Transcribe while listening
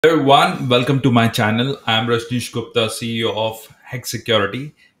Hello everyone, welcome to my channel. I'm Rajneesh Gupta, CEO of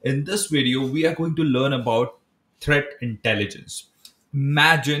Security. In this video, we are going to learn about threat intelligence.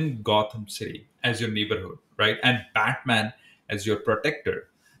 Imagine Gotham City as your neighborhood, right? And Batman as your protector.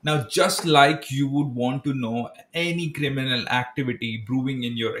 Now, just like you would want to know any criminal activity brewing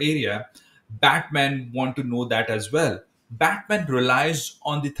in your area, Batman want to know that as well. Batman relies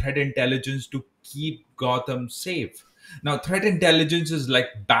on the threat intelligence to keep Gotham safe. Now, threat intelligence is like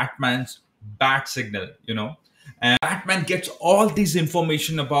Batman's bat signal, and Batman gets all this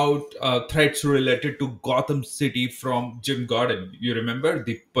information about threats related to Gotham City from Jim Gordon. You remember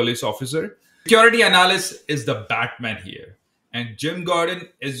the police officer? Security analyst is the Batman here, and Jim Gordon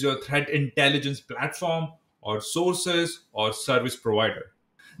is your threat intelligence platform or sources or service provider.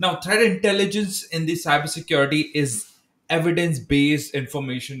 Now, threat intelligence in the cybersecurity is evidence-based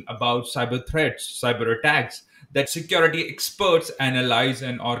information about cyber threats, cyber attacks that security experts analyze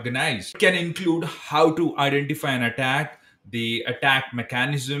and organize. It can include how to identify an attack, the attack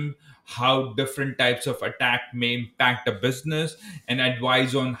mechanism, how different types of attack may impact a business, and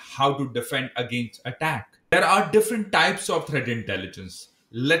advise on how to defend against attack. There are different types of threat intelligence.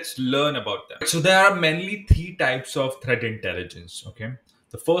 Let's learn about them. So there are mainly three types of threat intelligence. Okay.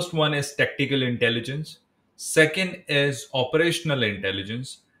 The first one is tactical intelligence. Second is operational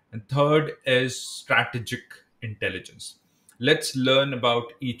intelligence. And third is strategic intelligence. Let's learn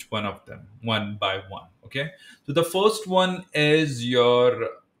about each one of them one by one. Okay. So the first one is your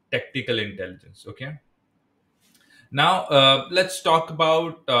tactical intelligence. Okay. Now, let's talk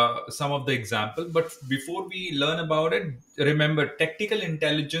about some of the example. But before we learn about it, remember tactical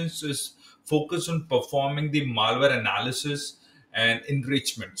intelligence is focused on performing the malware analysis and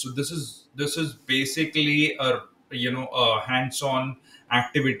enrichment. So this is basically a hands-on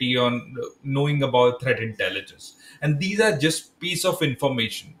activity on knowing about threat intelligence, and these are just piece of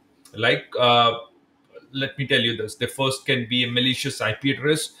information. Like let me tell you this: the first can be a malicious IP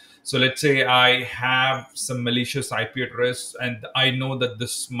address. So let's say I have some malicious IP address and I know that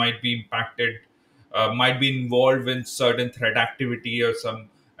this might be impacted, might be involved in certain threat activity or some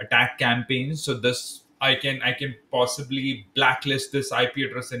attack campaigns. So this I can possibly blacklist this IP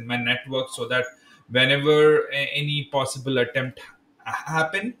address in my network so that whenever any possible attempt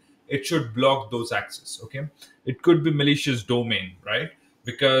happen, it should block those access. Okay, it could be malicious domain, right?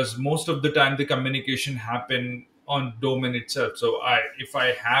 Because most of the time the communication happen on domain itself. So if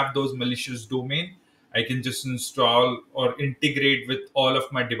I have those malicious domain, I can just install or integrate with all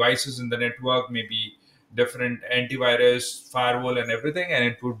of my devices in the network, maybe different antivirus, firewall, and everything, and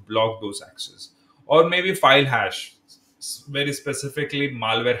it would block those access. Or maybe file hash, very specifically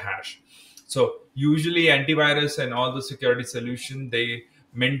malware hash. So usually antivirus and all the security solution, they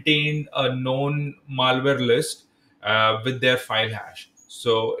maintain a known malware list with their file hash.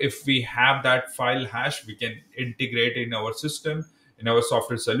 So if we have that file hash, we can integrate in our system, in our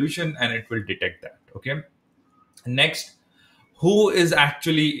software solution, and it will detect that. Okay. Next, who is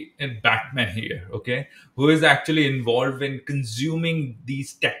actually in Batman here? Okay, who is actually involved in consuming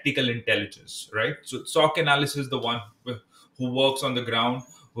these tactical intelligence, right? So SOC analysis is the one who works on the ground,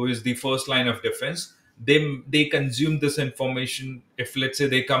 who is the first line of defense. They consume this information. If let's say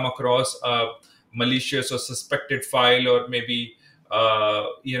they come across a malicious or suspected file, or maybe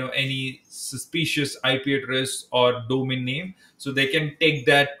any suspicious IP address or domain name, so they can take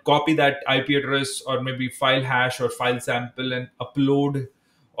that, copy that IP address or maybe file hash or file sample and upload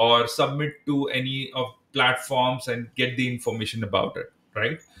or submit to any of platforms and get the information about it,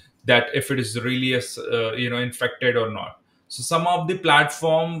 right? That if it is really infected or not. So some of the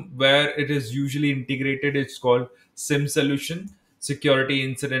platform where it is usually integrated, it's called SIM solution, security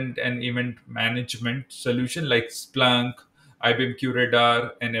incident and event management solution, like Splunk, IBM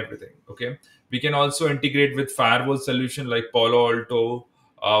QRadar, and everything. Okay, we can also integrate with firewall solution like Palo Alto,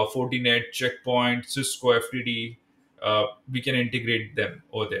 Fortinet, Checkpoint, Cisco FTD. We can integrate them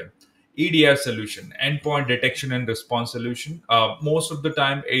over there. EDR solution, endpoint detection and response solution. Most of the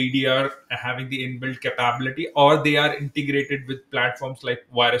time, EDR having the inbuilt capability, or they are integrated with platforms like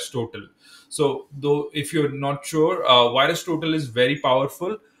VirusTotal. So, though if you're not sure, VirusTotal is very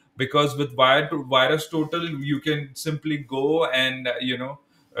powerful, because with VirusTotal you can simply go and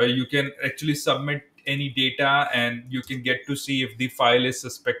you can actually submit any data, and you can get to see if the file is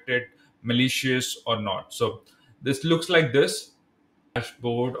suspected malicious or not. So this looks like this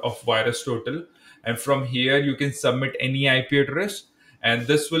dashboard of VirusTotal, and from here you can submit any IP address, and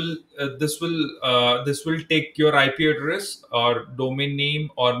this will take your IP address or domain name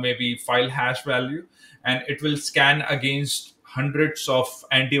or maybe file hash value, and it will scan against hundreds of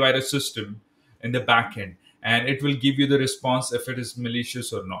antivirus system in the backend, and it will give you the response if it is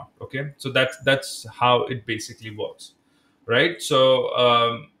malicious or not. Okay, so that's how it basically works, right?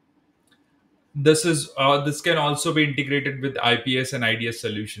 So this can also be integrated with IPS and IDS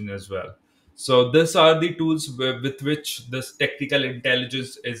solution as well. So these are the tools with which this technical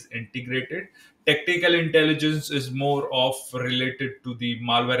intelligence is integrated. Technical intelligence is more of related to the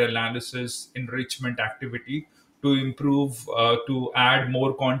malware analysis, enrichment activity to improve, to add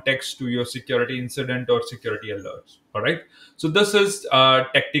more context to your security incident or security alerts. All right. So this is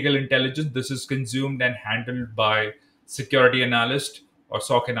technical intelligence. This is consumed and handled by security analyst or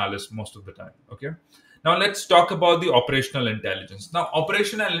SOC analyst most of the time. Okay. Now let's talk about the operational intelligence. Now,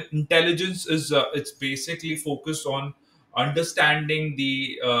 operational intelligence is it's basically focused on understanding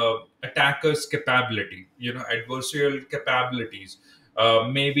the attacker's capability, adversarial capabilities,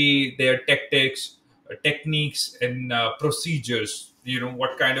 maybe their tactics, techniques, and procedures.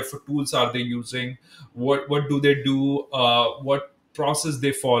 What kind of tools are they using? What do they do? What process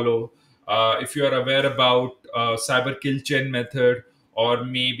they follow? If you are aware about cyber kill chain method, or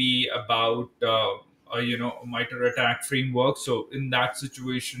maybe about MITRE attack framework. So in that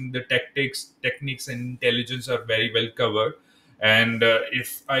situation, the tactics, techniques, and intelligence are very well covered. And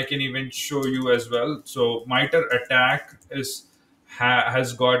if I can even show you as well, so MITRE attack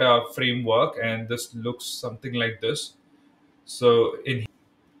has got a framework, and this looks something like this. So in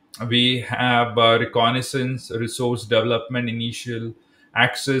we have reconnaissance, resource development, initial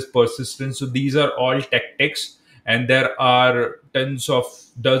access, persistence. So these are all tactics, and there are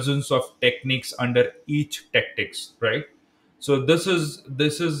dozens of techniques under each tactics, right? So this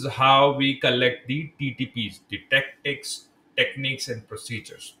is how we collect the TTPs, the tactics, techniques, and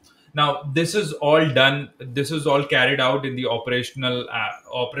procedures. Now this is all done. This is all carried out in the operational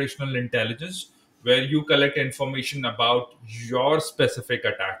intelligence, where you collect information about your specific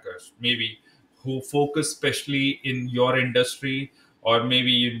attackers, maybe who focus specially in your industry, or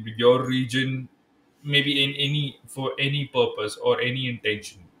maybe in your region, maybe in any for any purpose or any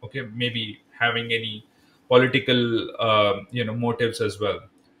intention. Okay, maybe having any political motives as well.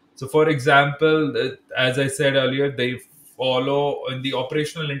 So for example, as I said earlier, they follow in the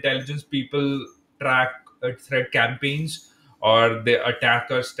operational intelligence, people track threat campaigns or the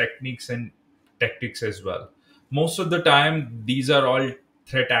attackers techniques and tactics as well. Most of the time these are all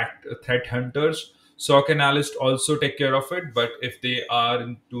threat hunters. SOC analysts also take care of it, but if they are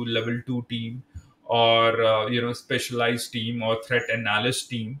into level 2 team, or specialized team, or threat analyst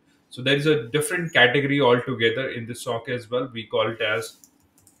team, so there is a different category altogether in the SOC as well. We call it as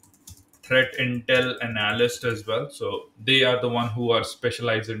threat intel analyst as well. So they are the one who are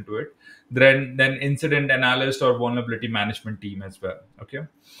specialized into it. Then incident analyst or vulnerability management team as well. Okay.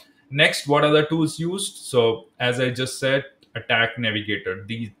 Next, what are the tools used? So as I just said, Attack Navigator.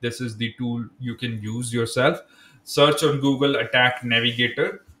 This is the tool you can use yourself. Search on Google Attack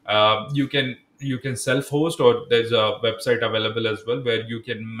Navigator. You can self-host, or there's a website available as well where you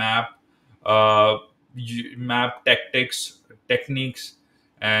can uh, map tactics, techniques,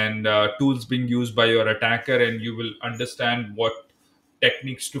 and tools being used by your attacker, and you will understand what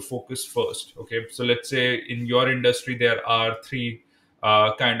techniques to focus first. Okay, so let's say in your industry there are three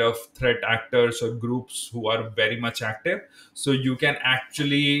kind of threat actors or groups who are very much active. So you can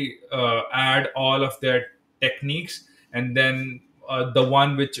actually add all of their techniques, and then the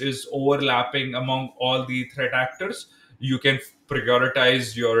one which is overlapping among all the threat actors, you can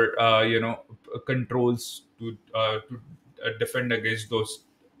prioritize your controls to defend against those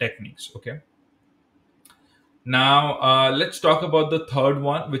techniques. Okay. Now, let's talk about the third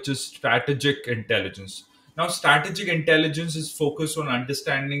one, which is strategic intelligence. Now, strategic intelligence is focused on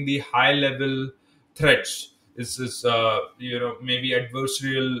understanding the high level threats. This is, maybe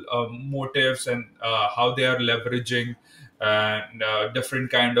adversarial motives, and how they are leveraging, and different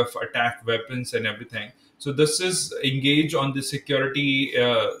kind of attack weapons and everything. So this is engage on the security,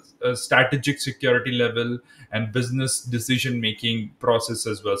 strategic security level, and business decision making process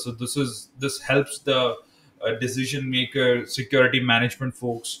as well. So this helps the decision maker, security management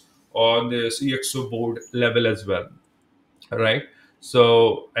folks on the CXO board level as well, right?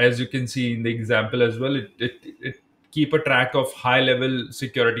 So as you can see in the example as well, it keep a track of high level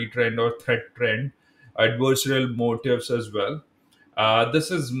security trend or threat trend, adversarial motives as well.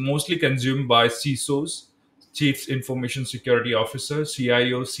 This is mostly consumed by CISOs, Chief Information Security Officer,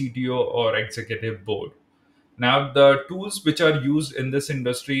 CIO, CTO, or executive board. Now the tools which are used in this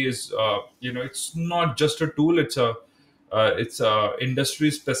industry is, it's not just a tool, it's a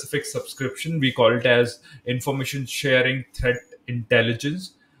industry specific subscription. We call it as information sharing threat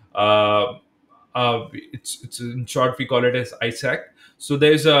intelligence. It's in short we call it as ISAC. So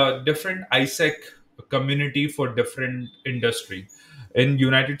there's a different ISAC community for different industry. In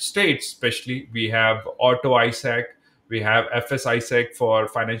United States especially, we have auto ISAC, we have FS ISAC for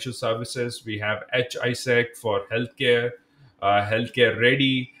financial services, we have H ISAC for healthcare, healthcare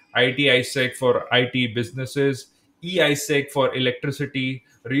ready, IT ISAC for IT businesses, E ISAC for electricity,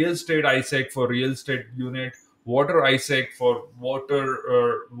 real estate ISAC for real estate unit, water ISAC for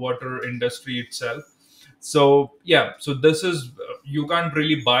water industry itself. So yeah, so this is you can't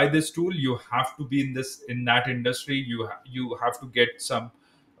really buy this tool. You have to be in that industry. You have to get some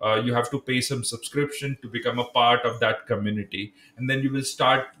you have to pay some subscription to become a part of that community, and then you will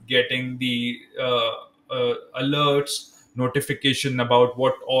start getting the alerts, notification about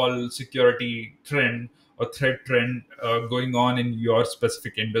what all security trend or threat trend going on in your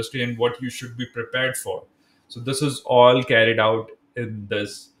specific industry and what you should be prepared for. So this is all carried out in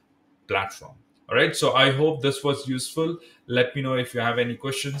this platform. All right. So I hope this was useful. Let me know if you have any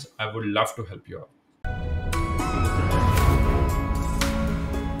questions. I would love to help you out.